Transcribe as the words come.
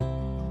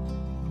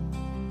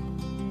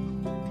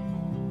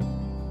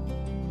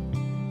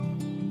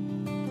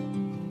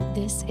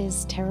This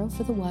is Tarot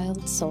for the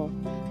Wild Soul,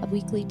 a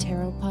weekly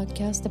tarot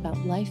podcast about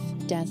life,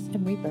 death,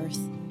 and rebirth,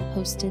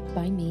 hosted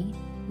by me,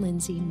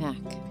 Lindsay Mack.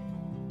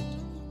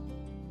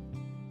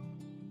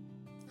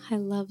 Hi,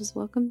 loves.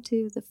 Welcome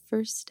to the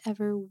first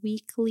ever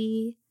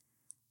weekly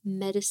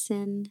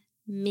medicine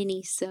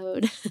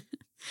mini-sode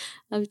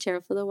of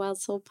Tarot for the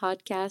Wild Soul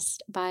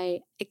podcast by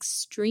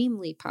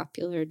extremely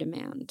popular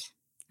demand.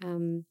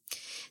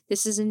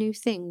 This is a new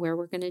thing where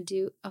we're going to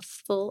do a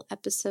full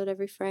episode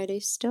every Friday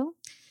still.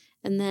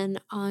 And then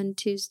on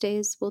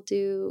Tuesdays, we'll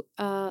do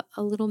a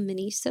little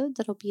mini-sode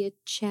that'll be a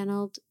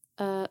channeled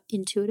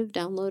intuitive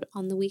download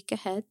on the week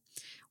ahead,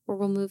 where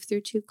we'll move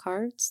through two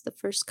cards. The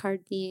first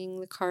card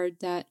being the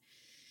card that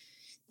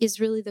is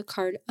really the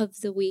card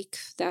of the week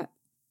that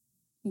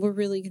we're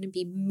really going to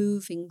be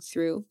moving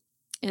through.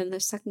 And the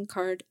second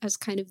card as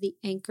kind of the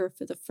anchor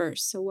for the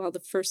first. So while the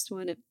first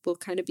one, it will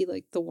kind of be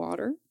like the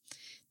water,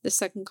 the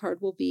second card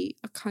will be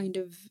a kind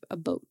of a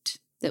boat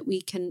that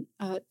we can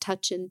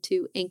touch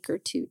into, anchor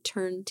to,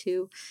 turn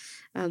to,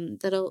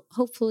 that'll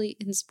hopefully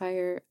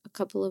inspire a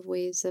couple of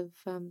ways of,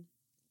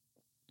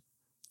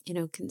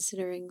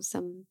 considering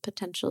some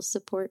potential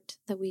support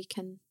that we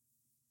can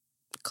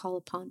call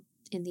upon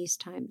in these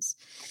times.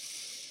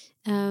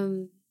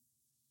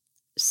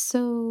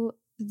 So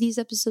these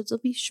episodes will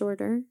be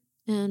shorter,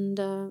 and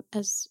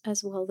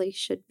as well they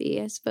should be,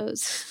 I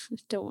suppose.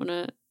 Don't want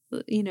to,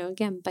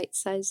 again,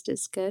 bite-sized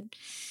is good.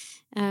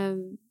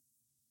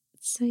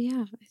 So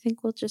yeah, I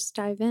think we'll just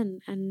dive in.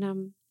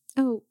 And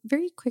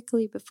very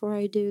quickly before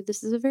I do,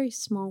 this is a very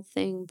small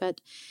thing, but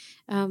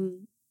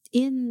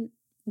in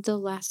the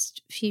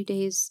last few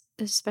days,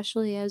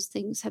 especially as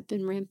things have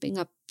been ramping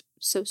up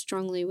so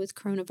strongly with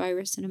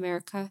coronavirus in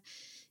America,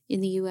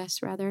 in the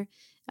US rather,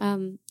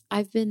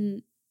 I've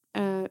been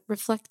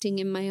reflecting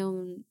in my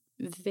own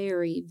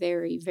very,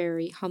 very,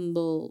 very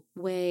humble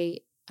way,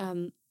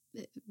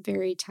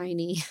 very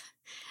tiny,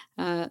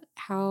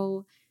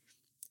 how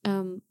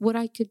what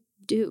I could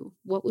do,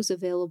 what was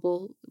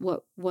available,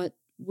 what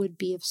would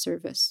be of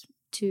service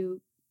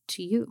to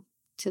you,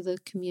 to the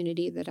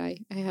community that I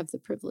have the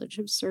privilege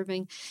of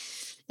serving.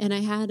 And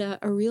I had a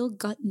real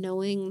gut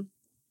knowing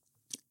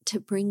to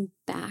bring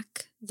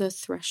back the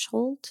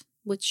threshold,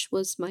 which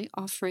was my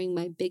offering,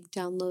 my big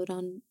download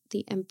on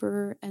the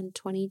Emperor and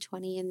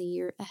 2020 and the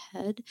year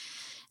ahead.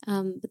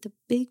 But the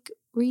big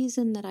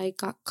reason that I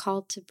got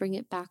called to bring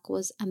it back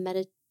was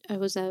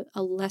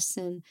a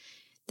lesson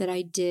that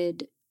I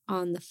did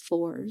on the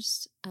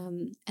fours.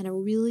 And a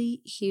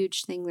really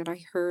huge thing that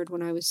I heard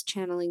when I was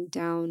channeling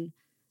down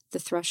the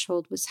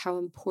threshold was how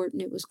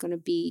important it was going to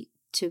be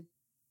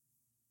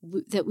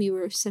that we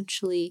were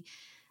essentially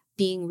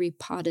being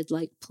repotted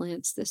like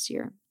plants this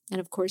year. And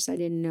of course, I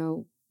didn't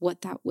know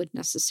what that would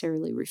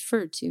necessarily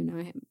refer to. Now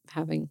I'm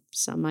having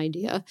some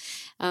idea.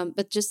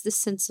 But just the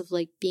sense of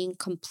like being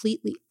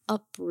completely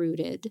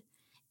uprooted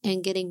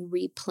and getting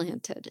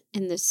replanted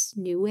in this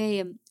new way.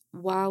 And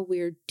while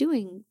we're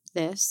doing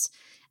this,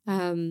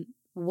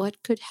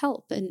 what could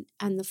help? And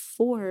the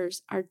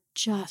fours are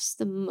just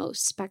the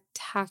most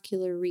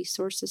spectacular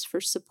resources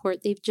for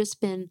support. They've just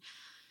been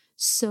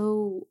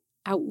so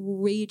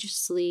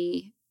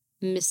outrageously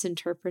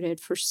misinterpreted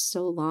for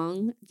so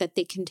long that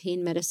they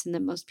contain medicine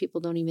that most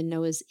people don't even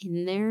know is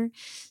in there.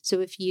 So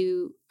if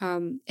you,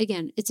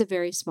 again, it's a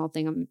very small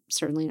thing. I'm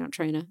certainly not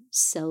trying to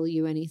sell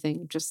you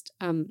anything, just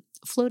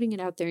floating it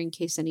out there in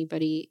case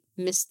anybody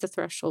missed the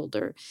threshold,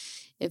 or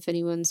if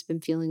anyone's been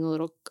feeling a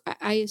little,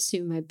 I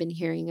assume I've been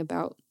hearing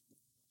about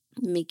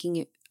making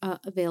it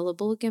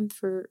available again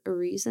for a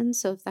reason.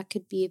 So if that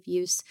could be of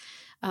use,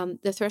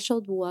 the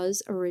threshold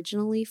was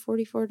originally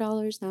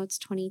 $44. Now it's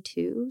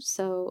 $22.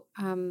 So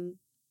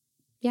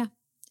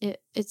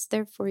it's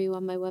there for you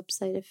on my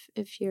website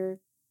if you're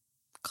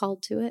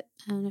called to it.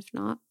 And if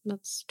not,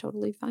 that's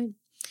totally fine.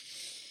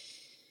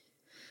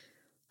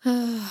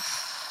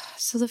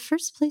 So the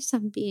first place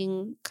I'm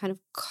being kind of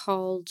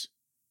called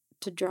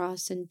to draw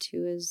us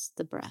into is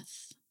the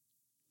breath.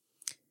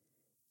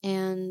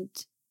 And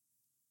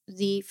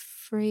the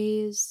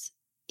phrase,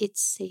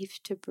 "it's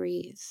safe to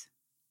breathe."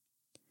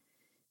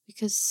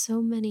 Because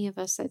so many of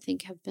us, I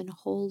think, have been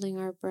holding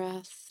our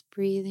breath,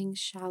 breathing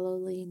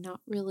shallowly,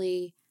 not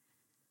really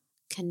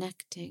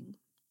connecting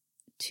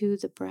to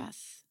the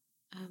breath.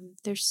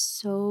 There's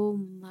so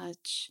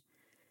much,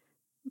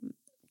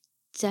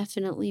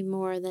 definitely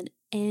more than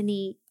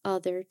any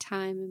other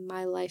time in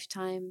my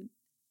lifetime,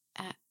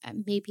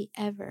 maybe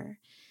ever,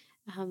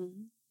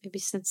 maybe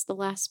since the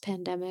last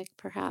pandemic,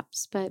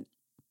 perhaps, but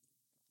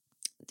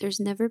there's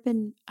never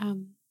been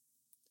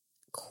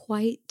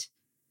quite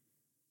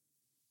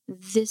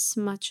this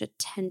much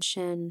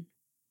attention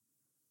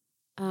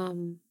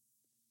on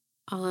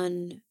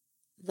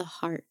the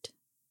heart,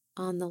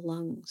 on the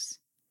lungs,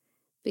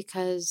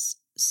 because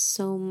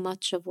so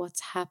much of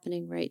what's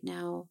happening right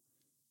now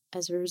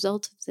as a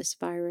result of this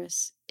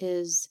virus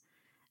is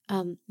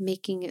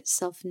making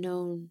itself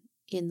known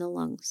in the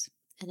lungs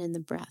and in the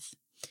breath.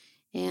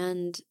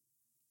 And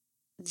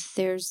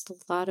there's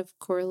a lot of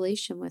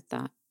correlation with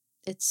that.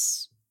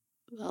 It's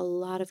a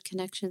lot of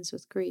connections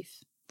with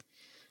grief.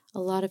 a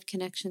lot of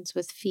connections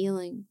with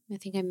feeling. I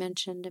think I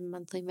mentioned in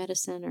Monthly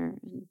Medicine or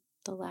in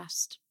the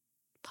last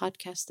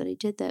podcast that I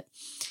did that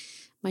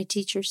my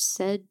teacher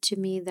said to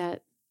me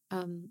that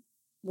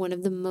one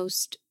of the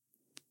most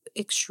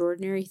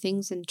extraordinary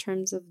things, in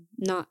terms of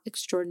not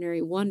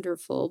extraordinary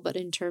wonderful, but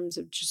in terms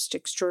of just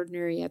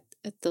extraordinary at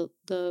the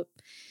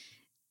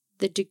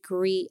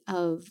degree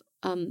of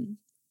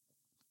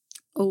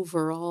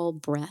overall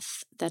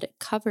breadth that it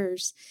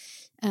covers,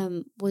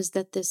 was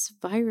that this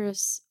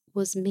virus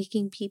was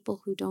making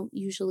people who don't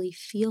usually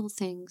feel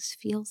things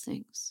feel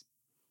things.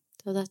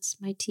 So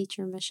that's my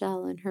teacher,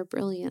 Michelle, and her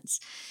brilliance.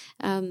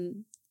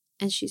 And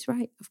she's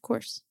right, of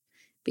course,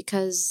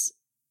 because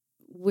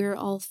we're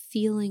all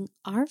feeling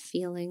our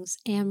feelings,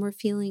 and we're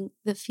feeling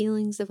the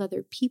feelings of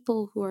other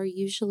people who are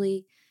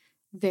usually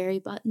very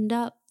buttoned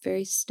up,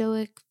 very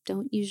stoic,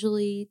 don't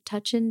usually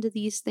touch into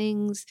these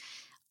things,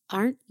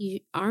 aren't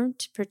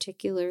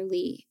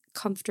particularly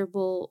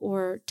comfortable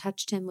or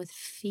touched in with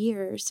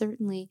fear,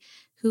 certainly,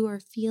 who are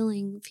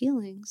feeling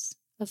feelings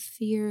of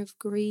fear, of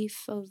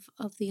grief, of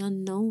the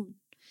unknown.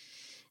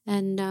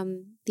 And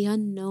the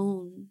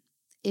unknown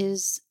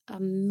is a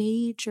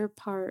major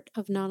part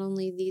of not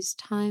only these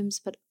times,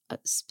 but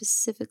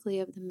specifically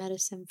of the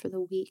medicine for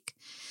the week.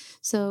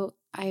 So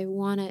I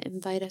want to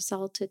invite us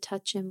all to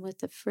touch in with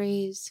the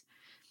phrase,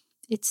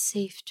 it's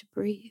safe to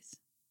breathe.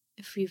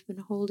 If you've been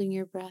holding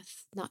your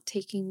breath, not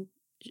taking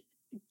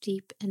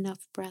deep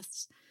enough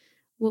breaths,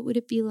 what would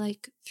it be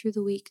like through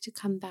the week to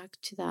come back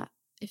to that?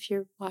 If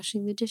you're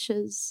washing the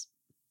dishes,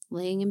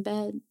 laying in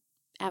bed,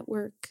 at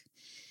work,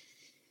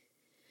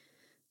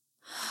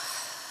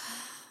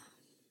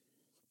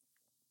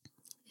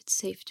 it's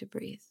safe to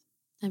breathe.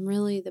 And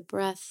really, the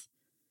breath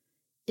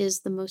is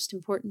the most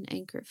important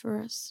anchor for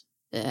us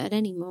at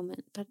any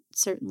moment, but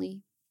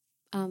certainly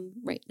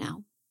right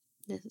now.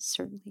 This is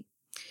certainly.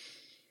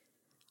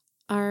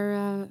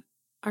 Our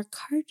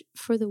card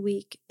for the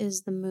week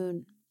is the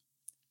moon.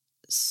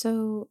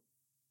 So,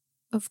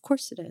 of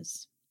course it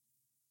is.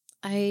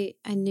 I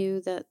knew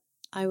that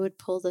I would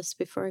pull this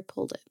before I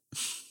pulled it.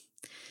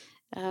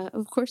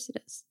 Of course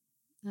it is.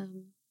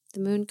 The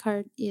moon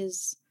card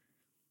is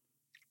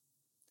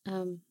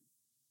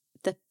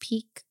the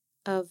peak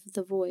of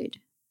the void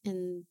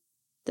in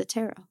the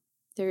tarot.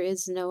 There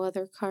is no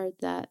other card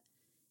that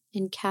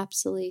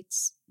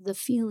encapsulates the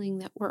feeling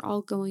that we're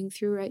all going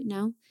through right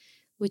now,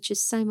 which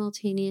is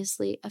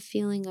simultaneously a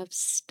feeling of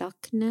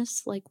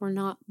stuckness, like we're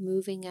not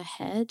moving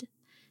ahead,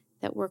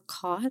 that we're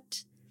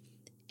caught.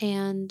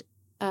 And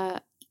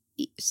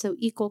so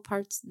equal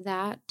parts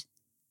that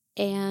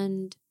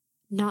and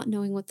not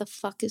knowing what the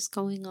fuck is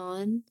going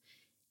on,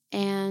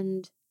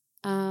 and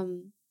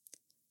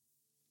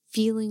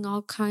feeling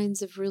all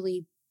kinds of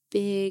really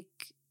big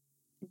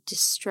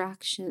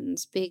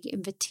distractions, big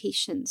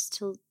invitations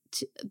to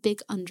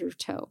big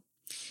undertow.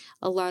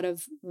 A lot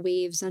of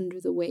waves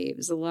under the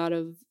waves, a lot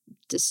of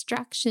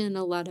distraction,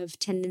 a lot of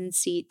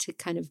tendency to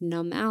kind of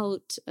numb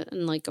out,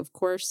 and like, of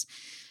course,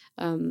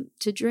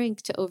 to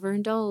drink, to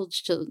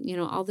overindulge, to,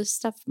 all this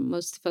stuff.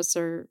 Most of us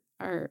are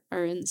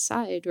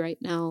inside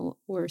right now,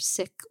 or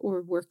sick,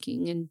 or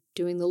working and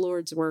doing the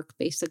Lord's work,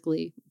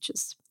 basically, which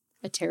is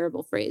a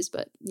terrible phrase,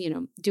 but,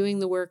 doing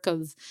the work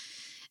of,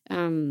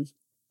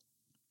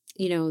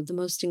 the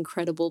most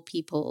incredible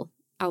people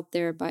out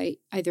there by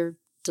either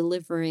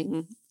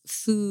delivering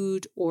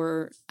food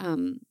or,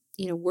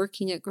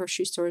 working at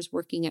grocery stores,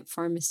 working at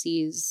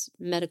pharmacies,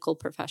 medical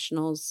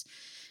professionals,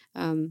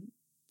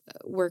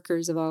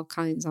 workers of all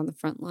kinds on the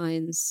front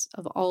lines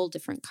of all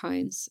different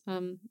kinds,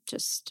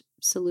 just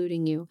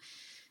saluting you.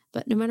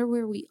 But no matter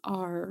where we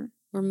are,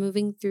 we're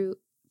moving through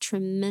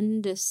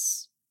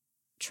tremendous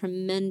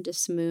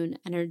moon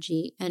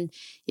energy. And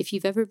if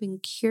you've ever been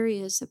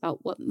curious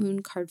about what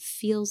moon card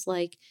feels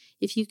like,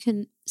 if you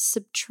can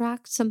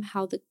subtract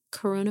somehow the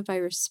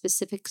coronavirus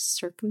specific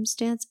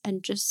circumstance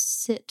and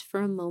just sit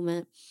for a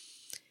moment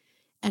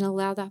and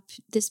allow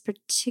this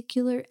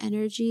particular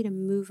energy to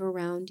move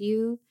around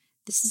you,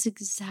 this is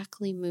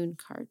exactly moon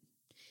card.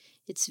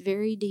 It's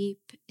very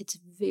deep, it's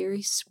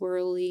very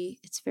swirly,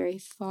 it's very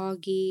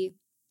foggy,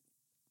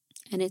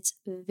 and it's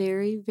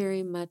very,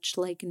 very much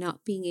like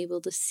not being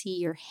able to see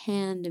your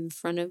hand in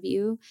front of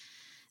you.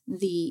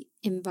 The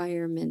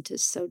environment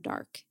is so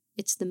dark.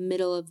 It's the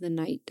middle of the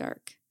night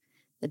dark,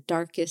 the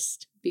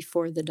darkest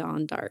before the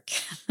dawn dark.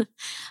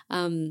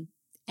 And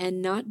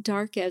not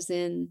dark as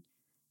in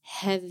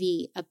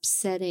heavy,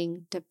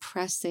 upsetting,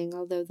 depressing,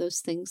 although those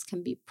things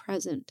can be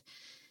present.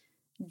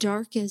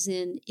 Dark as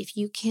in, if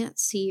you can't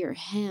see your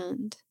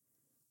hand,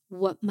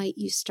 what might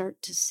you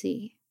start to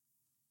see?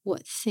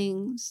 What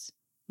things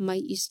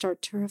might you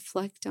start to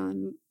reflect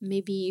on?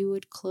 Maybe you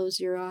would close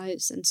your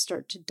eyes and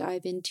start to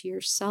dive into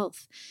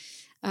yourself.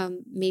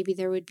 Maybe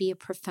there would be a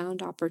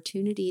profound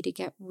opportunity to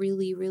get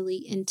really, really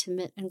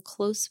intimate and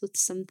close with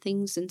some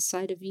things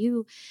inside of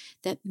you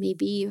that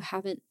maybe you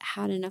haven't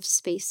had enough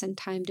space and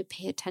time to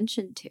pay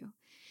attention to.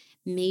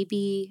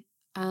 Maybe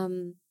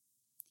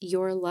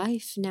your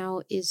life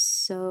now is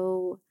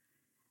so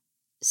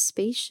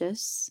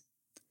spacious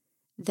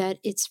that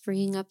it's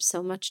freeing up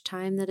so much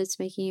time that it's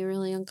making you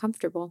really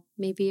uncomfortable.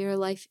 Maybe your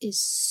life is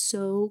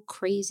so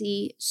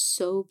crazy,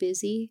 so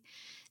busy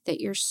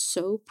that you're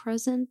so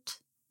present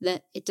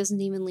that it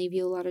doesn't even leave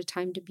you a lot of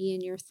time to be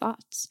in your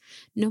thoughts.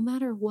 No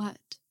matter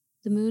what,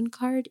 the moon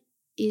card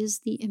is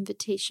the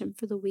invitation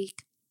for the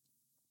week,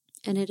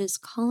 and it is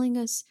calling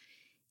us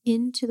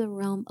into the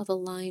realm of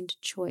aligned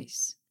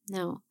choice.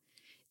 Now,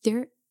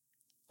 there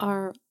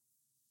are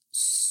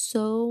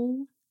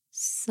so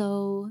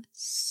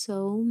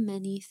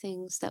many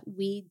things that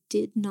we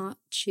did not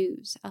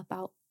choose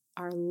about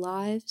our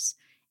lives,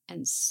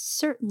 and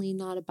certainly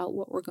not about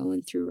what we're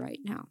going through right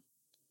now.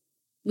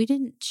 We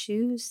didn't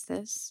choose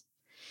this.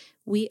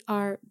 We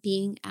are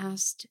being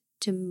asked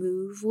to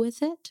move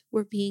with it.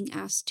 We're being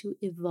asked to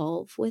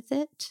evolve with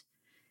it,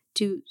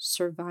 to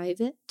survive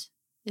it.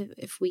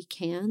 If we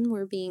can,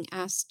 we're being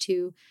asked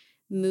to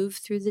move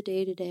through the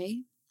day to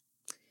day,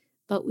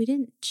 but we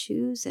didn't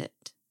choose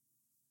it.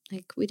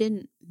 Like, we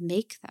didn't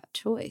make that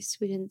choice.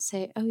 We didn't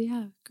say, oh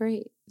yeah,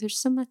 great. There's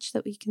so much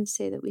that we can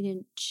say that we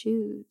didn't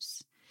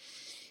choose.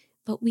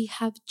 But we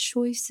have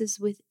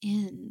choices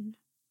within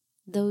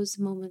those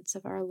moments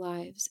of our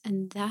lives.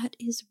 And that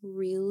is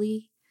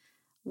really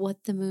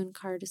what the moon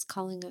card is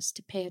calling us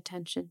to pay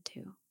attention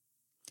to.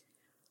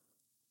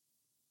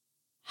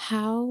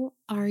 How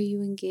are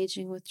you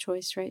engaging with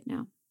choice right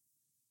now?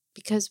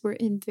 Because we're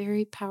in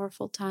very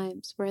powerful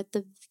times. We're at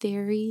the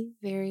very,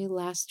 very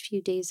last few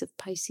days of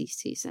Pisces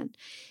season.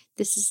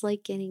 This is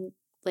like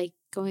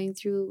going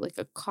through like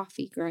a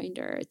coffee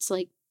grinder. It's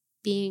like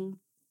being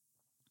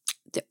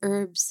the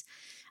herbs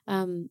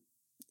in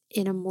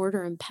a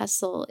mortar and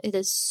pestle. It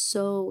is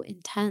so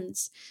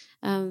intense.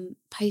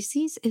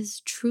 Pisces is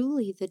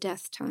truly the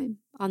death time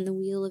on the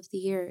wheel of the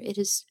year. It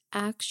is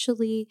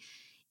actually,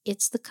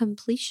 it's the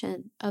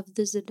completion of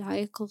the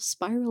zodiacal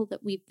spiral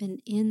that we've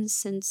been in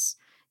since,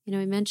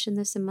 I mentioned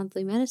this in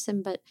Monthly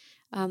Medicine, but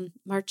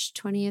March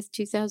 20th,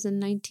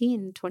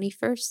 2019,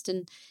 21st,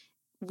 and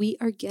we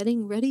are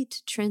getting ready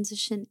to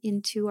transition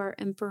into our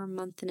Emperor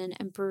month and an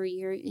Emperor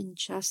year in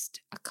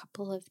just a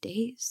couple of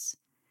days.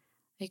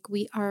 Like,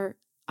 we are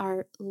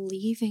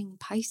leaving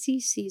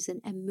Pisces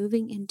season and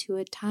moving into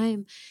a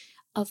time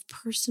of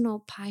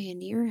personal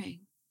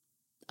pioneering,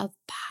 of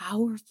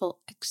powerful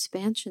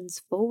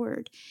expansions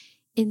forward,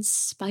 in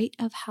spite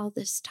of how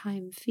this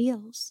time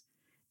feels.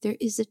 There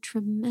is a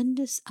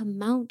tremendous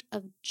amount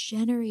of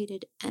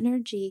generated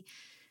energy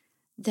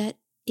that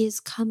is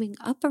coming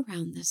up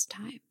around this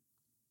time.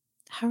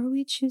 How are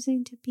we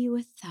choosing to be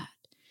with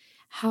that?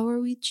 How are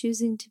we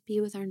choosing to be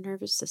with our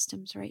nervous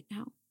systems right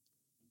now?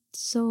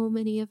 So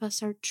many of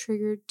us are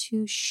triggered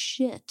to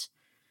shit.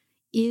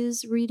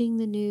 Is reading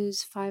the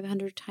news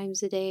 500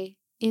 times a day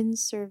in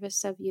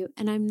service of you?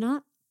 And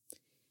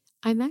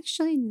I'm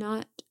actually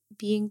not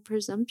being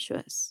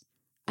presumptuous.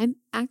 I'm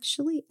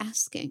actually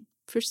asking.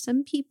 For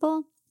some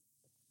people,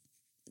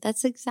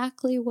 that's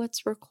exactly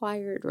what's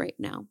required right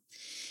now.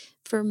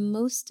 For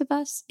most of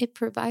us, it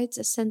provides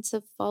a sense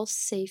of false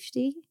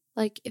safety.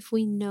 Like, if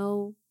we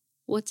know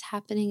what's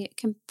happening, it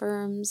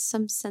confirms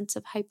some sense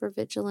of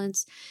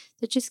hypervigilance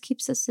that just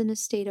keeps us in a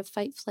state of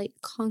fight flight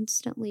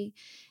constantly.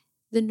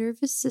 The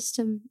nervous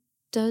system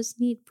does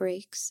need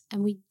breaks,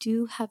 and we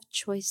do have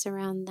choice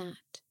around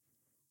that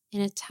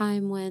in a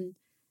time when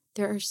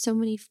there are so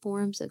many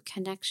forms of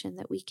connection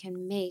that we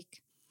can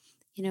make.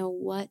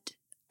 What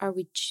are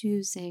we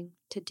choosing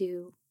to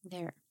do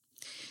there?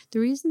 The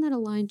reason that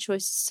aligned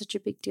choice is such a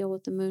big deal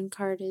with the moon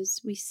card is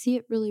we see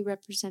it really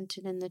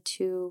represented in the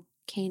two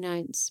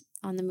canines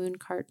on the moon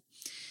card.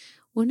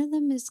 One of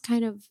them is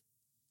kind of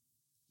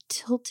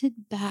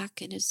tilted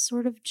back and is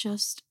sort of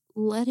just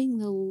letting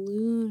the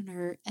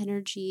lunar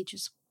energy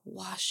just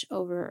wash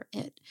over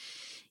it.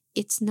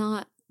 It's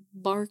not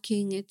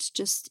barking, it's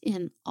just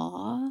in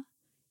awe.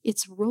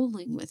 It's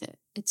rolling with it,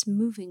 it's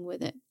moving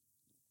with it.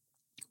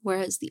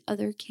 Whereas the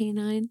other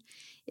canine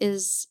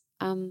is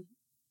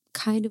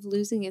kind of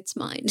losing its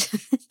mind.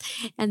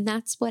 And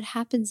that's what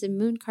happens in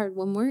moon card.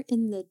 When we're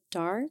in the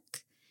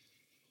dark,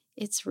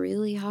 it's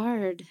really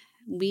hard.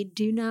 We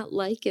do not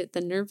like it.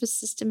 The nervous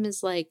system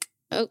is like,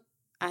 oh,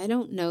 I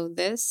don't know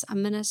this.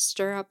 I'm going to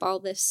stir up all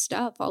this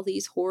stuff, all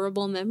these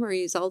horrible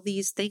memories, all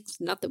these things.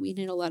 Not that we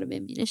need a lot of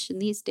ammunition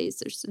these days.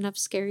 There's enough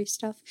scary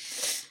stuff.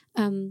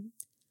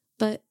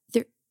 But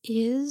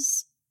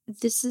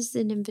this is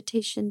an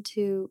invitation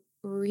to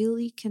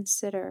really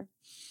consider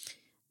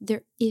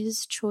there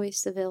is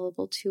choice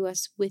available to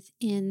us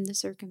within the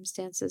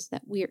circumstances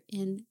that we're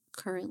in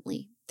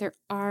currently. There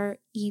are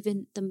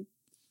even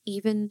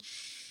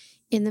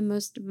in the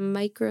most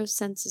micro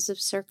senses of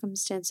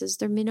circumstances,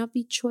 there may not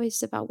be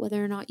choice about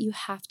whether or not you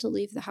have to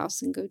leave the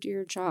house and go do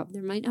your job.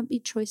 There might not be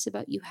choice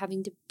about you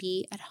having to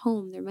be at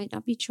home. There might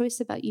not be choice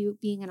about you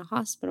being in a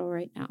hospital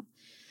right now.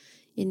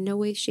 In no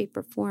way, shape,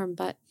 or form,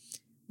 but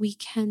we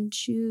can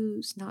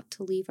choose not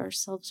to leave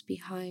ourselves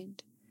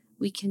behind.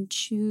 We can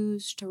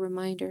choose to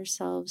remind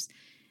ourselves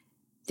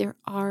There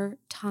are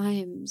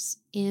times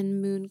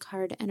in moon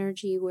card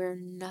energy where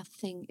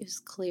nothing is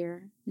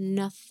clear,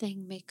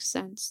 nothing makes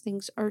sense.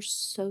 Things are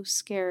so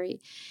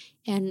scary,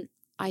 and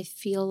I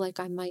feel like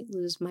I might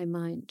lose my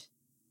mind.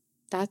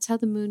 That's how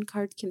the moon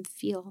card can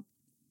feel.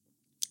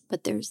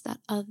 But there's that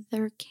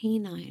other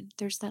canine,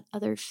 there's that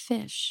other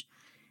fish.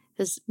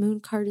 This moon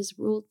card is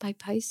ruled by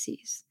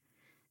Pisces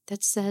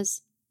that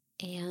says,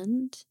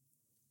 and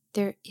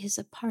there is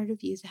a part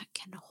of you that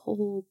can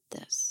hold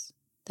this,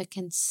 that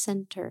can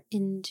center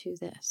into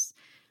this.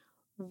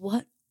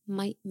 What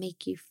might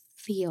make you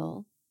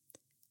feel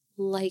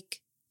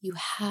like you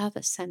have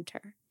a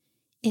center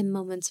in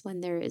moments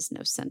when there is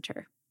no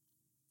center?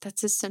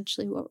 That's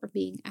essentially what we're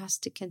being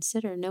asked to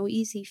consider. No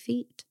easy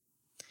feat,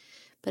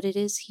 but it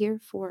is here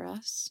for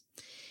us.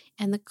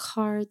 And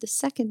the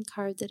second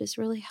card that is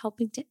really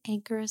helping to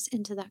anchor us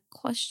into that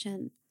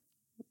question,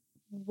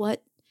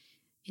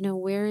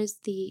 where is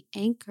the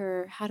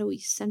anchor? How do we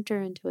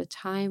center into a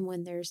time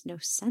when there's no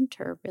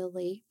center,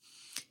 really,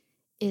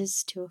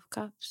 is Two of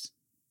Cups.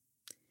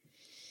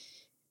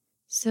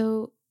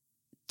 So,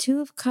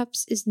 Two of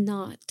Cups is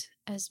not,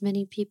 as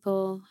many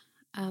people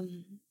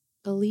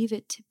believe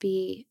it to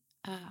be,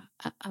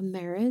 a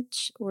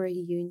marriage or a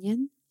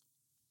union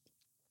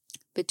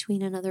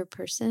between another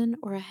person,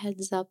 or a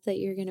heads up that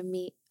you're going to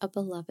meet a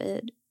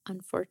beloved,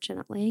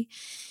 unfortunately.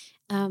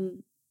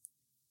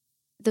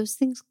 Those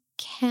things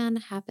can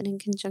happen in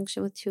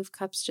conjunction with Two of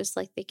Cups, just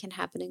like they can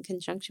happen in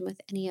conjunction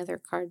with any other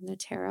card in the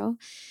tarot.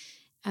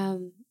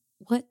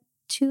 What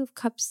Two of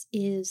Cups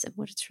is, and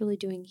what it's really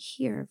doing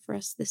here for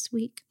us this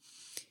week,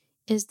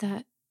 is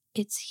that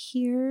it's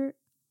here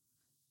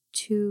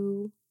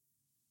to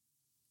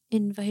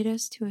invite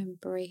us to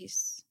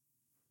embrace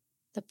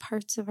the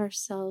parts of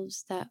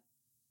ourselves that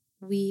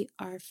we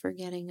are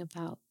forgetting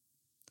about.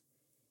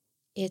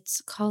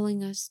 It's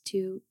calling us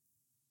to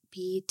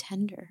be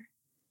tender.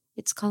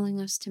 It's calling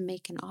us to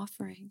make an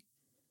offering,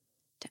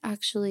 to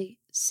actually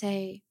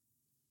say,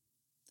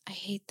 I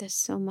hate this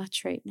so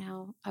much right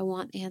now. I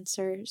want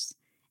answers,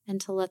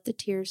 and to let the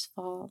tears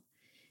fall,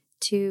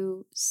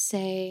 to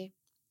say,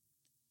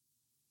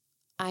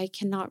 I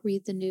cannot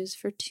read the news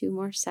for 2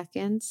 more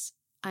seconds.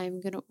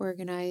 I'm going to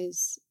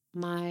organize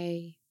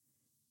my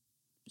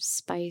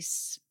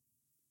spice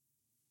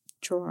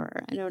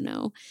drawer. I don't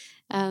know.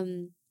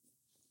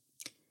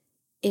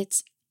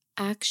 It's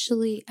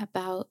actually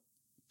about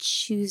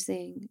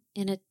choosing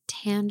in a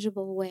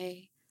tangible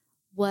way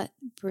what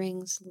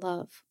brings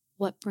love,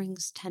 what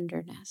brings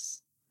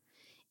tenderness.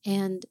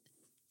 And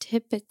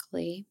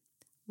typically,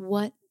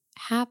 what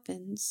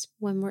happens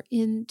when we're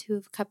in Two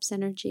of Cups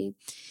energy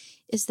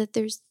is that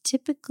there's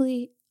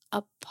typically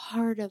a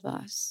part of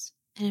us,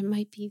 and it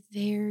might be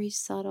very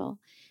subtle,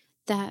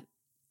 that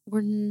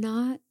we're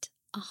not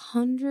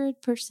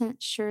 100%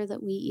 sure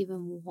that we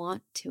even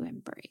want to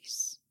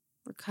embrace.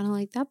 We're kind of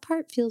like, that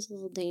part feels a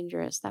little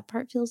dangerous. That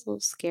part feels a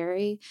little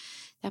scary.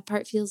 That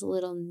part feels a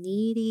little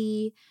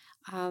needy.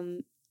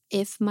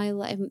 If my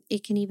life,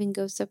 it can even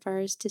go so far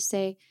as to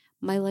say,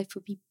 my life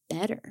would be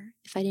better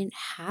if I didn't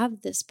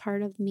have this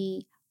part of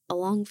me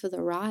along for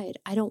the ride.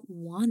 I don't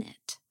want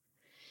it.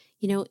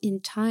 In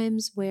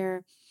times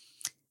where,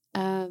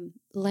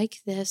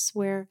 like this,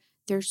 where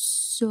there's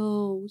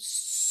so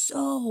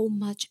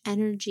much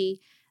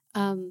energy,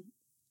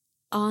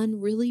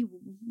 on really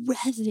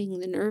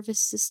revving the nervous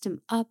system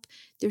up.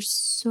 There's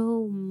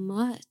so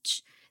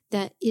much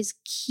that is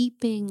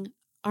keeping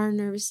our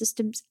nervous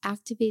systems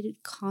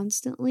activated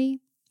constantly.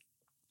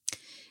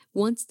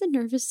 Once the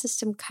nervous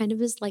system kind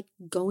of is like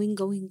going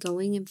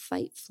in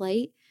fight,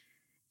 flight,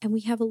 and we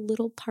have a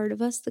little part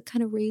of us that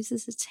kind of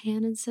raises its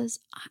hand and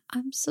says,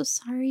 I'm so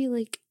sorry.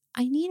 Like,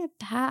 I need a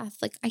bath.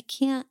 Like, I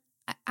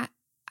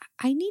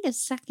need a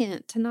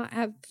second to not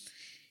have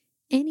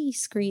any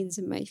screens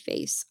in my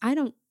face. I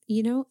don't,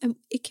 and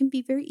it can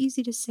be very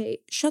easy to say,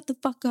 shut the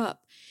fuck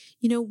up.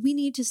 We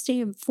need to stay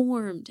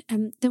informed.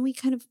 And then we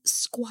kind of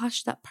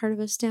squash that part of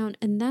us down.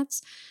 And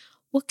that's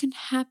what can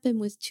happen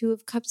with Two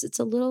of Cups. It's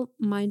a little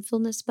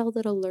mindfulness bell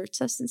that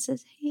alerts us and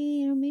says,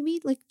 hey, maybe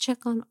like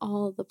check on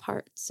all the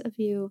parts of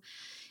you.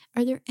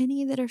 Are there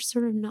any that are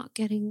sort of not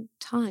getting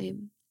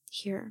time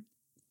here?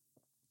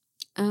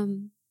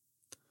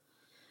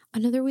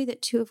 Another way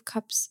that Two of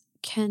Cups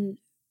can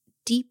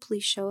deeply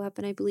show up,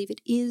 and I believe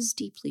it is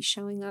deeply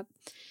showing up,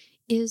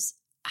 is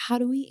how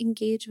do we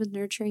engage with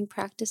nurturing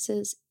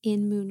practices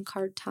in moon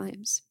card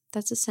times?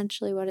 That's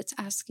essentially what it's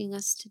asking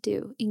us to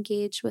do,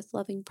 engage with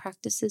loving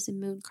practices in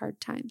moon card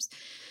times.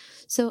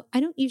 So I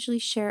don't usually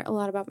share a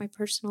lot about my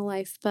personal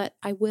life, but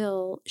I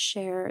will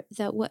share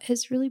that what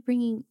has really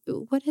been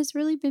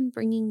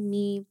bringing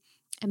me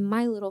and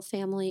my little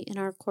family in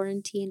our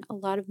quarantine a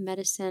lot of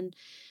medicine.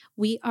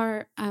 We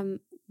are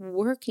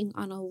working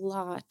on a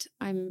lot.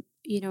 I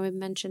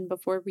mentioned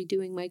before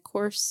redoing my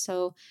course,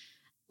 so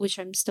which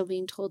I'm still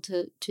being told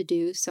to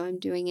do, so I'm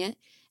doing it.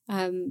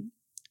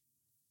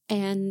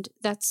 And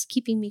that's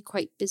keeping me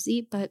quite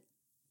busy, but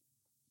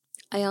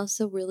I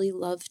also really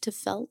love to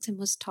felt and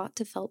was taught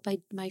to felt by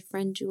my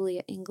friend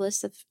Julia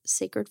Inglis of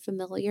Sacred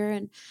Familiar.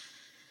 And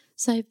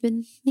So I've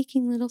been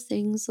making little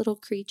things, little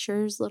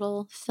creatures,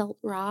 little felt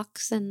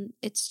rocks, and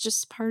it's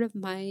just part of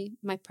my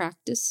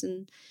practice.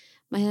 And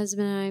my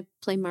husband and I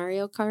play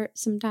Mario Kart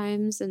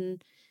sometimes,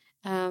 and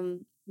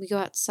we go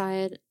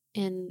outside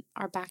in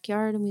our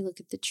backyard and we look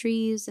at the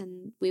trees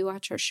and we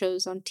watch our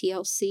shows on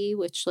TLC,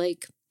 which,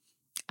 like,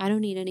 I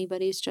don't need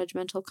anybody's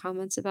judgmental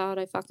comments about.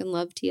 I fucking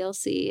love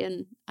TLC,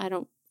 and I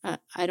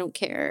don't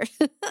care.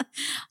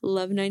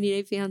 Love 90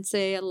 Day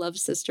Fiance. I love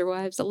Sister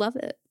Wives. I love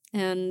it.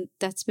 And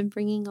that's been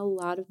bringing a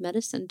lot of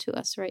medicine to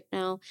us right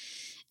now.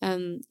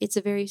 It's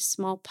a very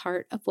small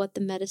part of what the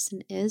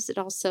medicine is. It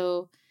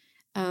also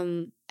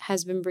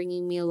has been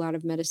bringing me a lot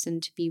of medicine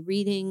to be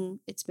reading.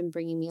 It's been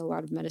bringing me a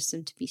lot of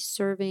medicine to be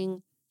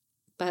serving.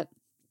 But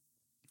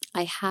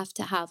I have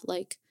to have,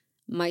 like,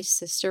 my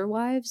sister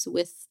wives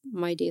with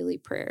my daily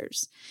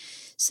prayers.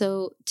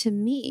 So to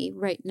me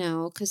right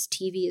now, because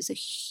TV is a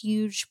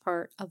huge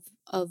part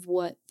of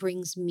what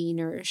brings me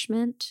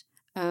nourishment,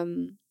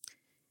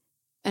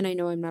 and I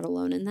know I'm not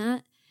alone in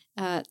that,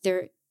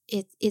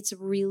 it's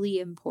really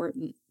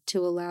important to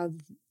allow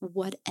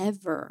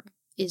whatever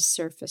is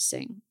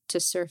surfacing to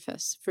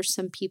surface. For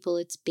some people,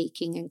 it's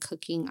baking and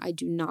cooking. I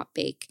do not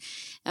bake.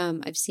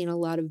 I've seen a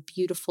lot of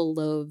beautiful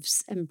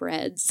loaves and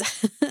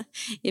breads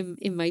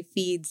in my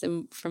feeds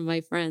and from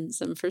my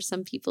friends. And for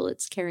some people,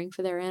 it's caring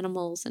for their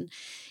animals and,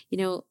 you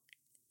know,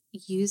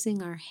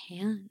 using our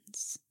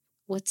hands.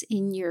 What's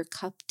in your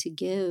cup to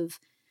give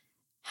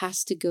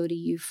has to go to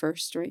you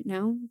first right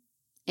now.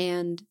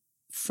 And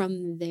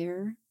from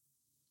there,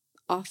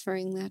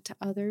 offering that to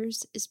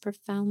others is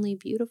profoundly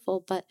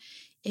beautiful, but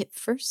it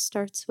first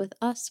starts with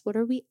us. What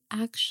are we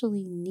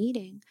actually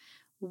needing?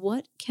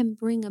 What can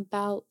bring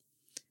about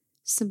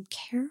some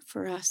care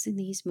for us in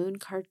these moon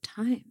card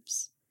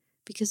times?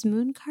 Because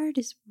moon card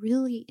is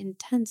really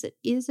intense. It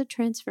is a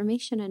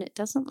transformation and it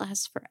doesn't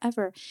last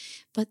forever.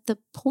 But the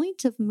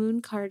point of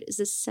moon card is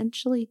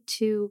essentially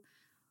to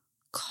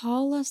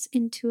call us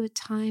into a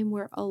time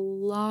where a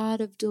lot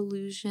of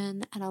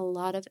delusion and a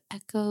lot of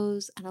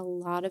echoes and a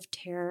lot of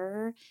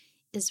terror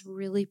is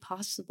really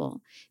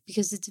possible,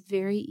 because it's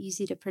very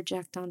easy to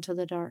project onto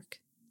the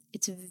dark.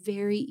 It's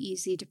very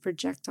easy to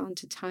project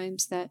onto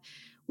times that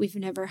we've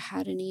never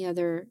had any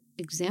other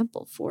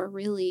example for,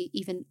 really.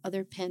 Even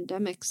other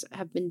pandemics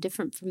have been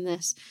different from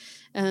this,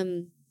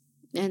 and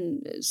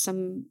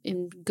some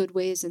in good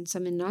ways and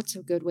some in not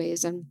so good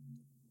ways. And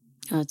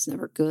it's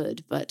never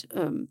good, but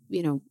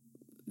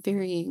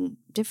varying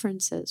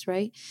differences,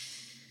 right?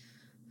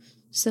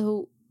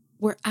 So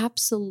we're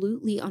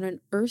absolutely on an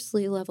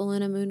earthly level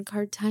in a moon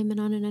card time and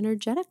on an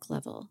energetic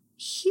level.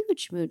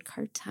 Huge moon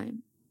card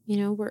time.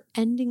 We're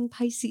ending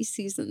Pisces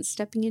season,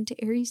 stepping into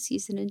Aries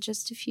season in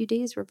just a few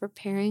days. We're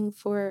preparing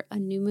for a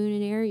new moon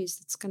in Aries.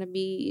 It's going to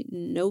be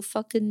no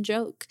fucking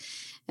joke.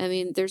 I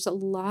mean, there's a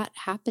lot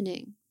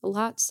happening. A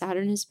lot.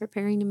 Saturn is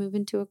preparing to move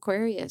into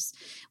Aquarius.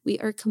 We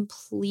are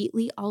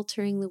completely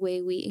altering the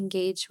way we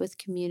engage with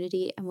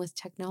community and with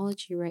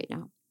technology right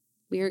now.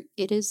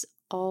 It is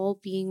all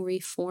being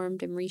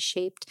reformed and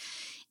reshaped,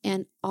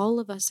 and all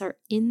of us are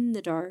in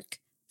the dark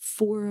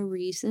for a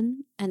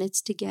reason, and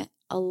it's to get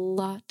a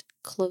lot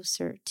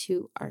closer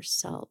to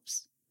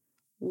ourselves.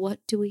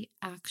 What do we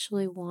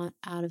actually want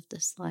out of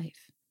this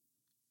life?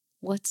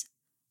 What's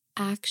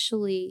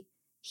actually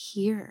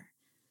here?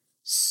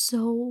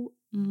 So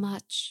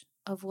much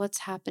of what's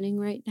happening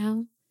right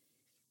now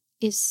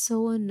is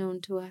so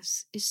unknown to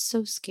us, is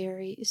so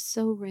scary, is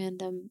so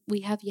random.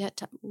 We have yet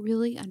to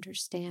really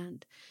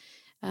understand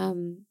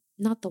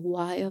not the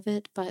why of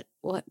it, but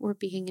what we're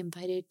being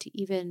invited to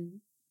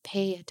even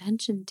pay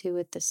attention to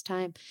at this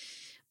time.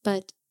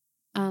 But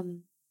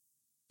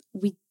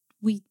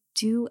we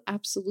do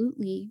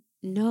absolutely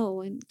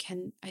know and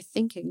can, I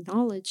think,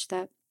 acknowledge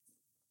that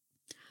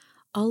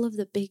all of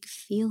the big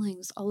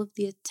feelings, all of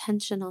the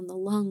attention on the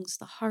lungs,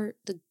 the heart,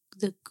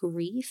 the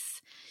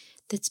grief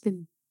that's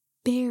been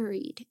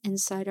buried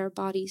inside our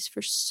bodies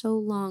for so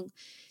long,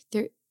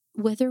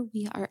 whether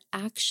we are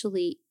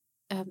actually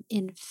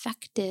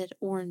infected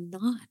or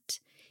not,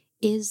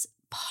 is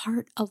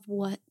part of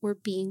what we're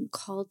being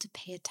called to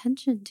pay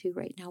attention to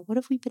right now. What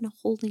have we been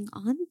holding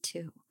on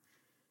to?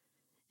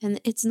 And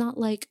it's not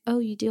like, oh,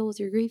 you deal with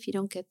your grief, you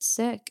don't get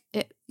sick.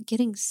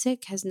 Getting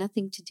sick has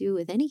nothing to do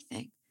with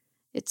anything.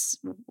 It's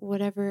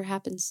whatever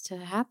happens to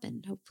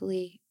happen.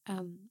 Hopefully,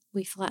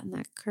 we flatten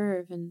that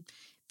curve and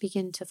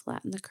begin to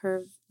flatten the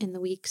curve in the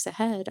weeks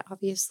ahead,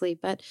 obviously.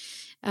 But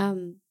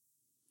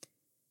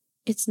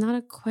it's not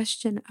a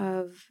question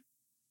of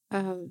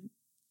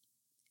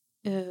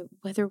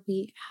whether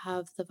we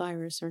have the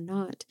virus or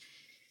not.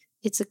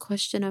 It's a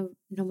question of,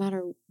 no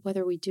matter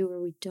whether we do or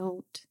we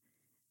don't,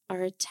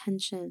 our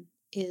attention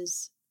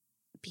is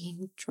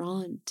being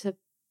drawn to,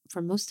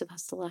 for most of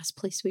us, the last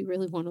place we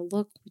really want to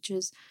look, which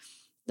is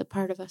the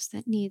part of us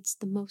that needs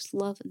the most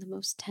love and the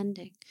most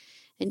tending.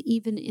 And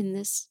even in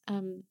this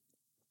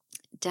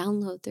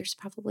download, there's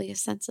probably a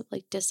sense of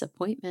like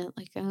disappointment,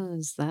 like, oh,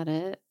 is that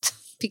it?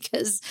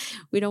 Because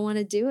we don't want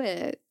to do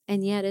it.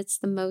 And yet it's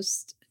the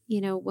most,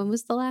 when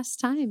was the last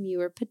time you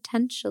were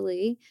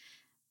potentially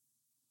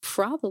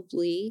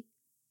probably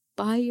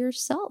by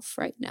yourself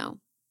right now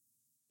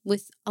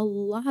with a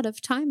lot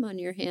of time on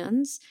your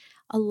hands,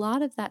 a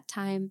lot of that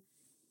time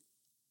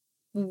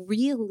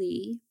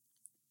really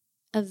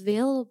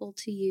available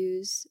to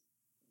use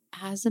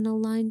as an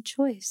aligned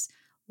choice.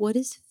 What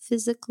is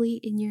physically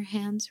in your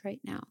hands right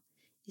now?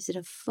 Is it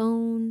a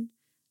phone?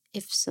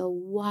 If so,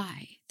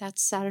 why?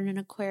 That's Saturn and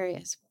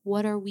Aquarius.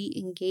 What are we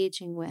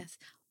engaging with?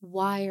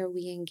 Why are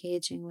we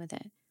engaging with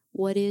it?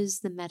 What is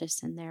the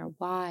medicine there?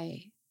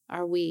 Why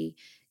are we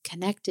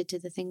connected to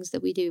the things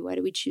that we do? Why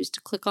do we choose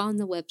to click on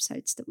the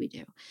websites that we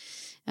do?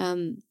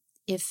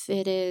 If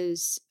it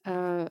is,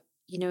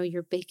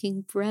 you're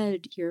baking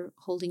bread, you're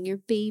holding your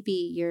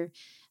baby, you're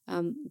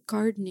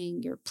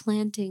gardening, you're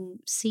planting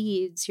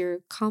seeds, you're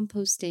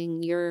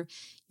composting, you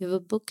have a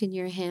book in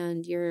your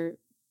hand, you're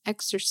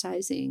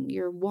exercising,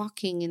 you're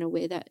walking in a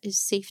way that is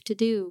safe to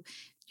do,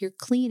 you're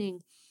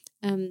cleaning,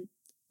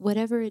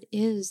 whatever it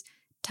is,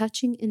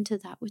 touching into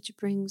that which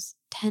brings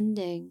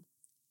tending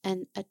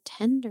and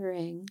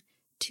attendering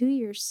to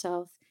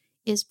yourself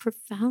is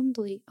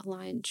profoundly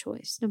aligned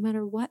choice, no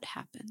matter what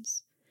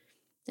happens.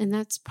 And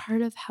that's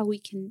part of how we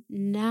can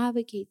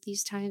navigate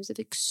these times of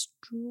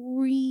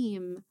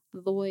extreme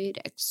void,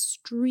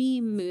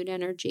 extreme mood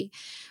energy,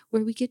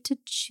 where we get to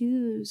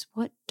choose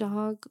what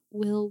dog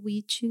will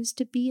we choose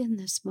to be in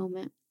this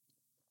moment.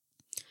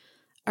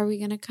 Are we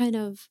going to kind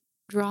of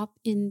drop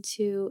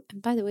into,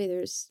 and by the way,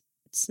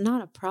 it's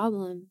not a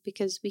problem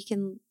because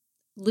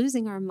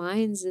losing our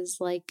minds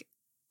is like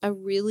a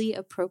really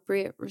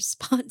appropriate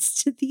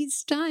response to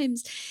these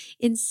times.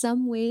 In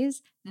some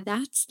ways,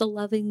 that's the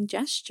loving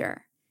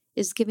gesture,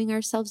 is giving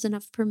ourselves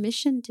enough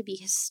permission to be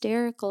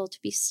hysterical, to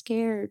be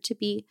scared, to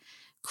be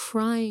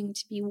crying,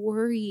 to be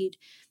worried.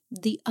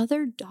 The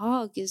other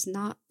dog is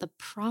not the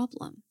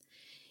problem.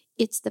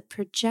 It's the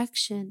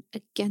projection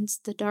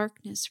against the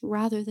darkness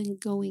rather than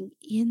going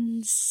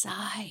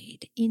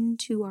inside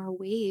into our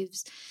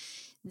waves.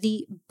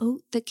 The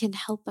boat that can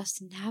help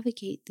us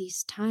navigate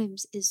these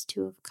times is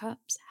Two of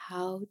Cups.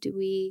 How do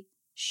we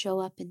show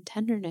up in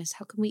tenderness?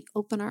 How can we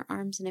open our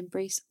arms and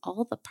embrace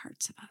all the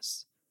parts of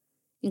us,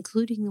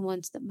 including the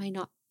ones that might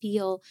not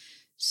feel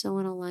so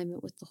in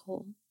alignment with the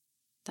whole?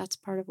 That's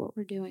part of what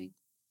we're doing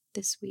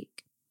this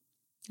week.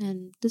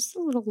 And this is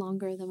a little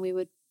longer than we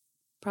would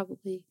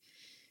probably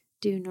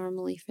do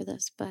normally for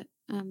this, but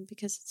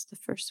because it's the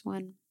first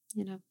one,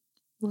 a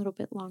little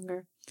bit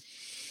longer.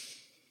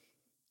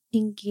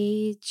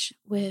 Engage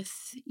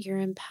with your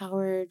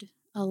empowered,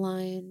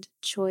 aligned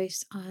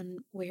choice on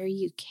where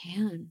you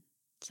can.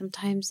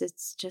 Sometimes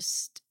it's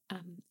just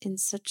in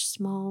such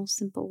small,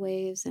 simple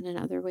ways, and in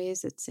other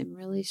ways it's in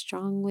really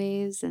strong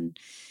ways. And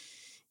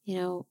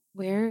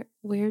where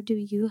do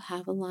you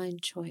have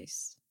aligned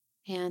choice?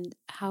 And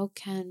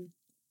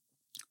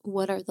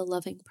what are the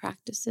loving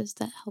practices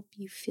that help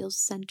you feel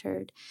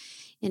centered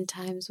in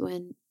times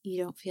when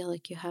you don't feel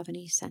like you have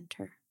any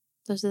center?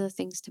 Those are the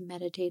things to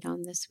meditate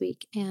on this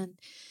week. And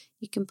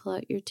you can pull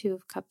out your Two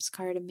of Cups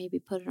card and maybe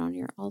put it on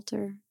your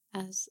altar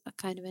as a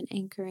kind of an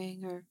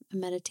anchoring or a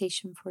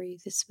meditation for you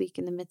this week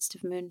in the midst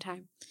of moon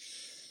time.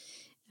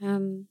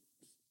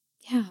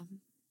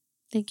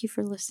 Thank you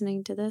for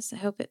listening to this. I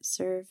hope it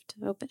served.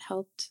 I hope it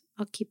helped.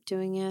 I'll keep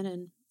doing it.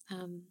 And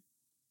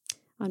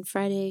on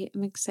Friday,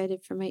 I'm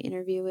excited for my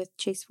interview with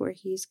Chase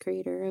Voorhees,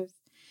 creator of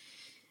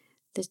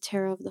the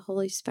Tarot of the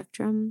Holy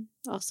Spectrum,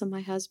 also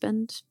my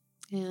husband,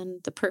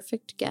 and the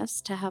perfect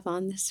guest to have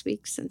on this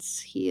week since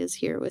he is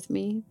here with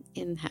me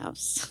in the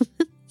house.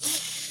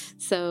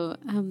 So,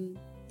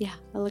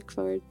 I look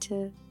forward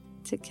to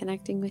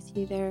connecting with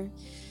you there.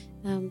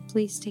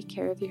 Please take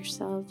care of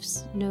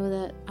yourselves. Know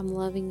that I'm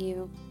loving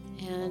you,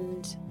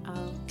 and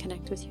I'll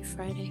connect with you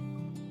Friday.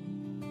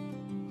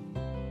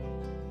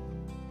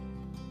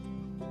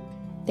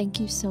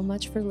 Thank you so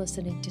much for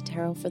listening to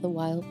Tarot for the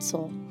Wild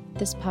Soul.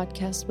 This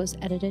podcast was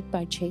edited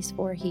by Chase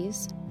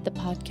Voorhees. The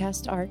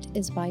podcast art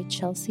is by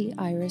Chelsea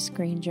Iris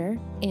Granger,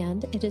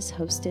 and it is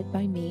hosted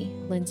by me,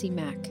 Lindsay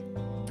Mack.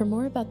 For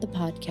more about the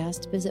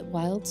podcast, visit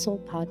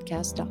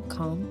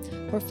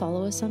wildsoulpodcast.com or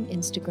follow us on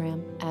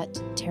Instagram at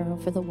Tarot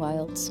for the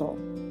Wild Soul.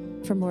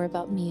 For more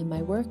about me and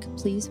my work,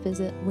 please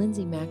visit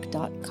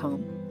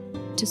lindsaymack.com.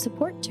 To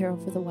support Tarot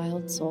for the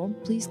Wild Soul,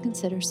 please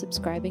consider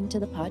subscribing to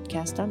the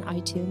podcast on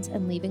iTunes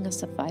and leaving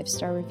us a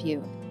 5-star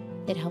review.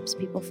 It helps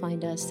people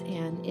find us,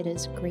 and it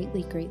is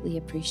greatly, greatly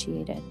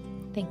appreciated.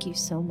 Thank you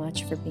so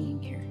much for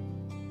being here.